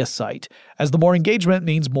media site, as the more engagement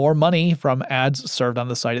means more money from ads served on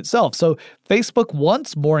the site itself. So Facebook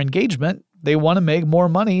wants more engagement. They want to make more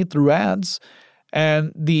money through ads,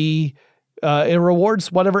 and it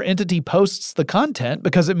rewards whatever entity posts the content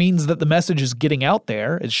because it means that the message is getting out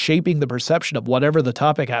there, it's shaping the perception of whatever the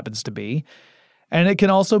topic happens to be. And it can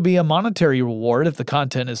also be a monetary reward if the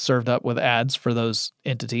content is served up with ads for those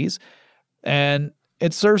entities. And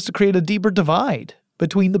it serves to create a deeper divide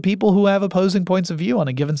between the people who have opposing points of view on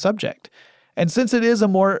a given subject. And since it is a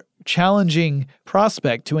more challenging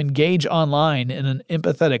prospect to engage online in an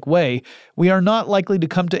empathetic way, we are not likely to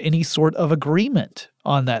come to any sort of agreement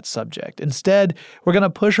on that subject. Instead, we're going to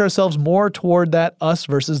push ourselves more toward that us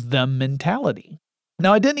versus them mentality.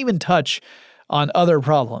 Now, I didn't even touch on other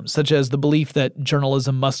problems, such as the belief that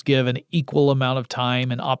journalism must give an equal amount of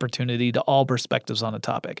time and opportunity to all perspectives on a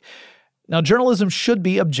topic. Now, journalism should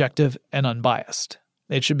be objective and unbiased.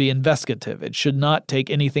 It should be investigative. It should not take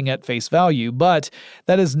anything at face value, but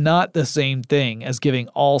that is not the same thing as giving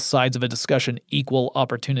all sides of a discussion equal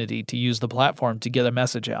opportunity to use the platform to get a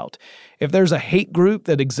message out. If there's a hate group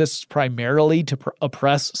that exists primarily to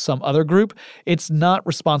oppress some other group, it's not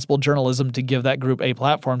responsible journalism to give that group a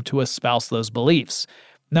platform to espouse those beliefs.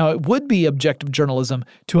 Now, it would be objective journalism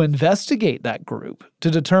to investigate that group, to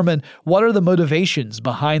determine what are the motivations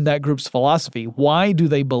behind that group's philosophy, why do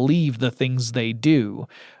they believe the things they do,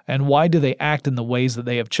 and why do they act in the ways that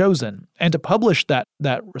they have chosen, and to publish that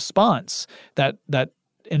response, that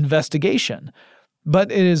investigation. But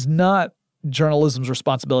it is not journalism's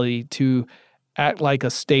responsibility to act like a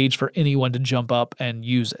stage for anyone to jump up and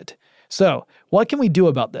use it. So, what can we do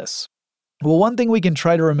about this? Well, one thing we can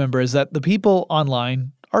try to remember is that the people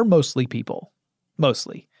online are mostly people.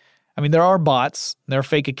 Mostly. I mean, there are bots, there are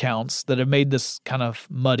fake accounts that have made this kind of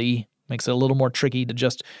muddy, makes it a little more tricky to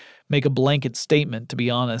just make a blanket statement, to be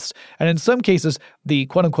honest. And in some cases, the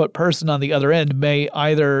quote-unquote person on the other end may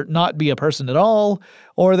either not be a person at all,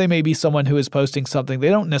 or they may be someone who is posting something they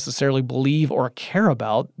don't necessarily believe or care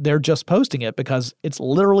about. They're just posting it because it's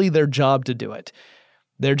literally their job to do it.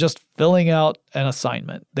 They're just filling out an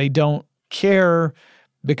assignment. They don't care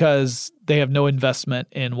because they have no investment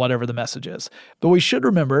in whatever the message is. But we should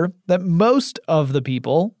remember that most of the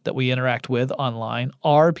people that we interact with online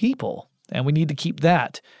are people, and we need to keep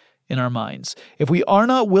that in our minds. If we are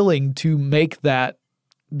not willing to make that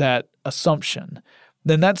assumption,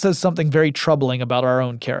 then that says something very troubling about our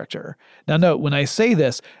own character. Now note, when I say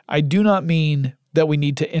this, I do not mean that we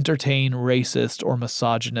need to entertain racist or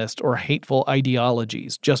misogynist or hateful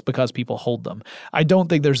ideologies just because people hold them. I don't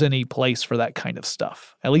think there's any place for that kind of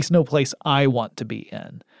stuff, at least no place I want to be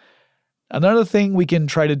in. Another thing we can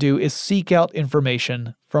try to do is seek out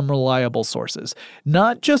information from reliable sources,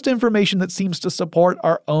 not just information that seems to support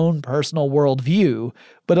our own personal worldview,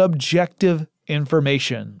 but objective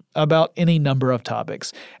information about any number of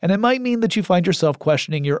topics. And it might mean that you find yourself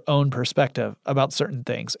questioning your own perspective about certain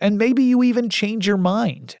things, and maybe you even change your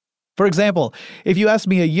mind. For example, if you asked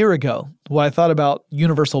me a year ago what I thought about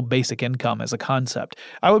universal basic income as a concept,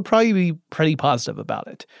 I would probably be pretty positive about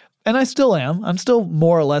it. And I still am. I'm still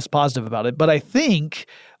more or less positive about it, but I think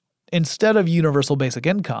instead of universal basic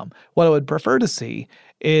income, what I would prefer to see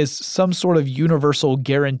is some sort of universal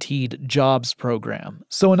guaranteed jobs program.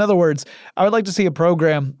 So in other words, I would like to see a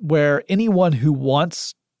program where anyone who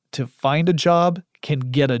wants to find a job can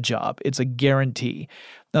get a job. It's a guarantee.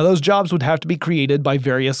 Now, those jobs would have to be created by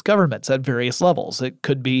various governments at various levels. It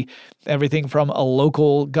could be everything from a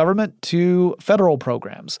local government to federal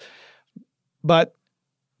programs. But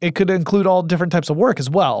it could include all different types of work as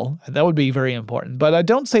well. That would be very important. But I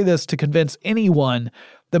don't say this to convince anyone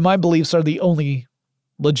that my beliefs are the only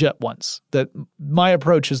legit ones, that my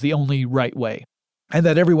approach is the only right way, and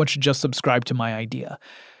that everyone should just subscribe to my idea.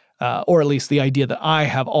 or at least the idea that I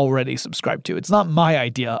have already subscribed to. It's not my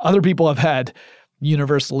idea. Other people have had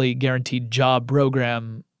universally guaranteed job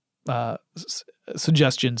program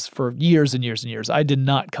suggestions for years and years and years. I did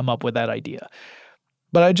not come up with that idea.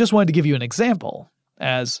 But I just wanted to give you an example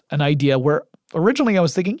as an idea where originally I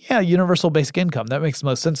was thinking, yeah, universal basic income, that makes the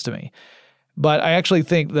most sense to me. But I actually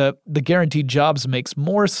think that the guaranteed jobs makes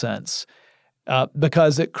more sense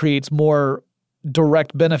because it creates more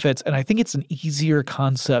direct benefits, and I think it's an easier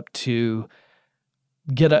concept to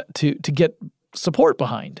get to get support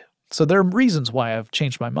behind. So there are reasons why I've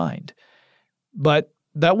changed my mind. But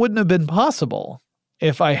that wouldn't have been possible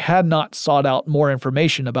if I had not sought out more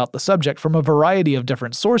information about the subject from a variety of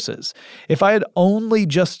different sources. If I had only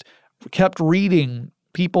just kept reading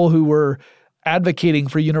people who were advocating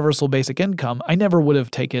for universal basic income, I never would have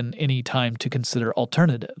taken any time to consider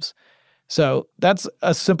alternatives. So that's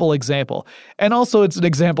a simple example. And also it's an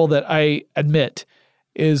example that I admit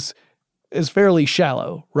is fairly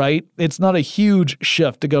shallow, right? It's not a huge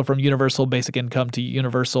shift to go from universal basic income to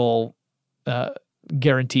universal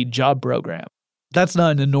guaranteed job program. That's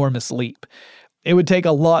not an enormous leap. It would take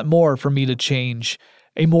a lot more for me to change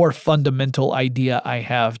a more fundamental idea I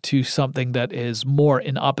have to something that is more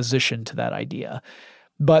in opposition to that idea.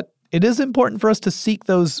 But it is important for us to seek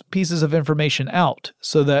those pieces of information out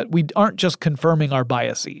so that we aren't just confirming our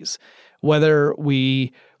biases, whether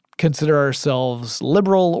we consider ourselves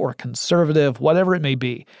liberal or conservative, whatever it may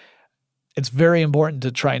be. It's very important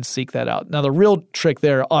to try and seek that out. Now, the real trick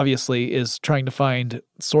there, obviously, is trying to find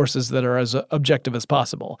sources that are as objective as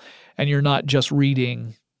possible. And you're not just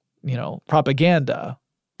reading, propaganda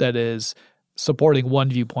that is supporting one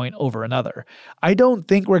viewpoint over another. I don't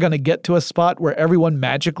think we're going to get to a spot where everyone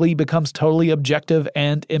magically becomes totally objective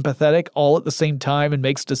and empathetic all at the same time and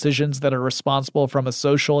makes decisions that are responsible from a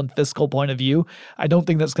social and fiscal point of view. I don't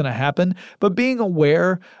think that's going to happen. But being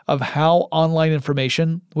aware of how online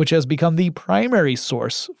information, which has become the primary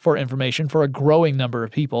source for information for a growing number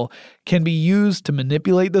of people, can be used to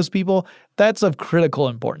manipulate those people, that's of critical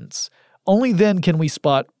importance. Only then can we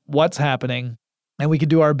spot what's happening, and we can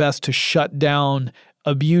do our best to shut down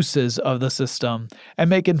abuses of the system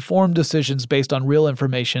and make informed decisions based on real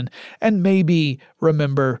information, and maybe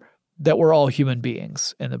remember that we're all human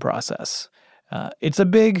beings in the process. It's a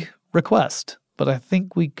big request, but I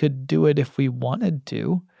think we could do it if we wanted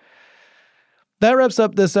to. That wraps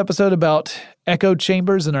up this episode about echo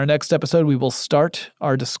chambers. In our next episode, we will start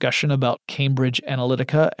our discussion about Cambridge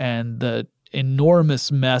Analytica and the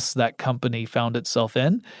enormous mess that company found itself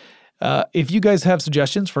in. If you guys have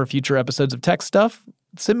suggestions for future episodes of Tech Stuff,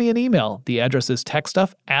 send me an email. The address is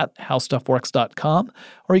techstuff@howstuffworks.com,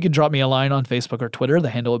 or you can drop me a line on Facebook or Twitter. The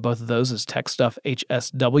handle of both of those is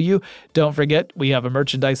TechStuffHSW. Don't forget, we have a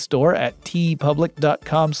merchandise store at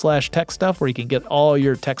tpublic.com/techstuff where you can get all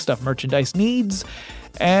your Tech Stuff merchandise needs.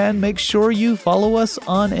 And make sure you follow us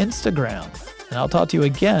on Instagram. And I'll talk to you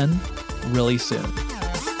again really soon.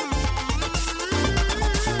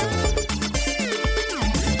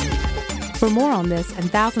 For more on this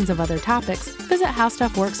and thousands of other topics, visit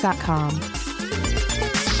howstuffworks.com.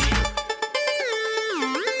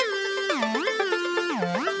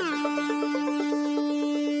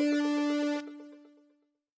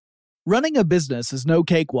 Running a business is no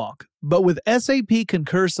cakewalk, but with SAP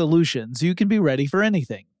Concur Solutions, you can be ready for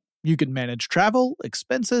anything. You can manage travel,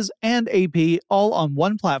 expenses, and AP all on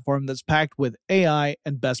one platform that's packed with AI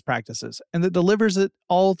and best practices, and that delivers it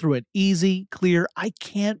all through an easy, clear, I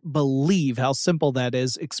can't believe how simple that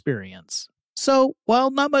is experience. So,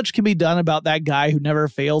 while not much can be done about that guy who never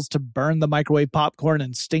fails to burn the microwave popcorn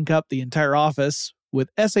and stink up the entire office,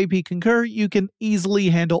 with SAP Concur, you can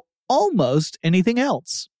easily handle almost anything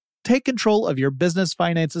else. Take control of your business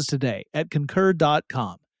finances today at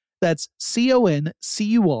concur.com. That's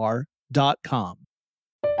CONCUR.com.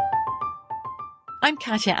 I'm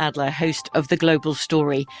Katya Adler, host of The Global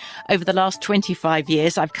Story. Over the last 25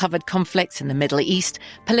 years, I've covered conflicts in the Middle East,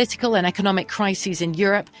 political and economic crises in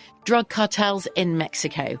Europe, drug cartels in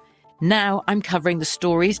Mexico. Now I'm covering the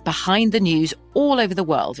stories behind the news all over the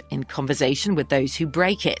world in conversation with those who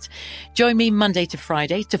break it. Join me Monday to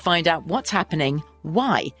Friday to find out what's happening,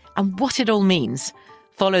 why, and what it all means.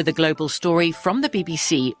 Follow The Global Story from the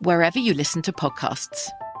BBC wherever you listen to podcasts.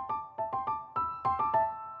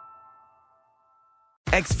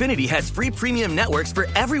 Xfinity has free premium networks for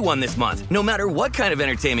everyone this month, no matter what kind of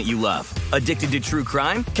entertainment you love. Addicted to true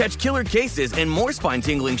crime? Catch killer cases and more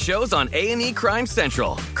spine-tingling shows on A&E Crime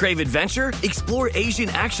Central. Crave adventure? Explore Asian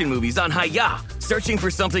action movies on Hi-YAH. Searching for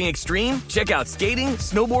something extreme? Check out skating,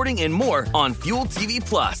 snowboarding, and more on Fuel TV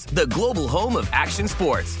Plus, the global home of action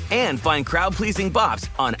sports. And find crowd-pleasing bops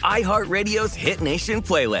on iHeartRadio's Hit Nation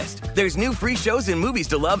playlist. There's new free shows and movies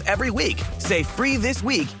to love every week. Say free this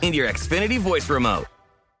week in your Xfinity voice remote.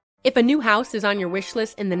 If a new house is on your wish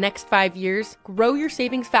list in the next 5 years, grow your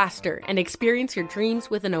savings faster and experience your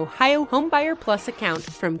dreams with an Ohio Homebuyer Plus account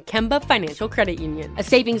from Kemba Financial Credit Union. A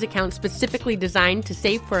savings account specifically designed to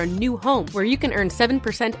save for a new home, where you can earn 7%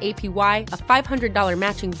 APY, a $500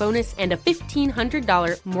 matching bonus, and a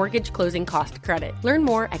 $1,500 mortgage closing cost credit. Learn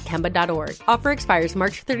more at Kemba.org. Offer expires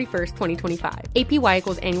March 31st, 2025. APY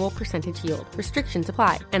equals annual percentage yield. Restrictions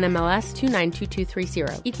apply. NMLS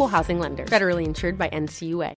 292230. Equal housing lender. Federally insured by NCUA.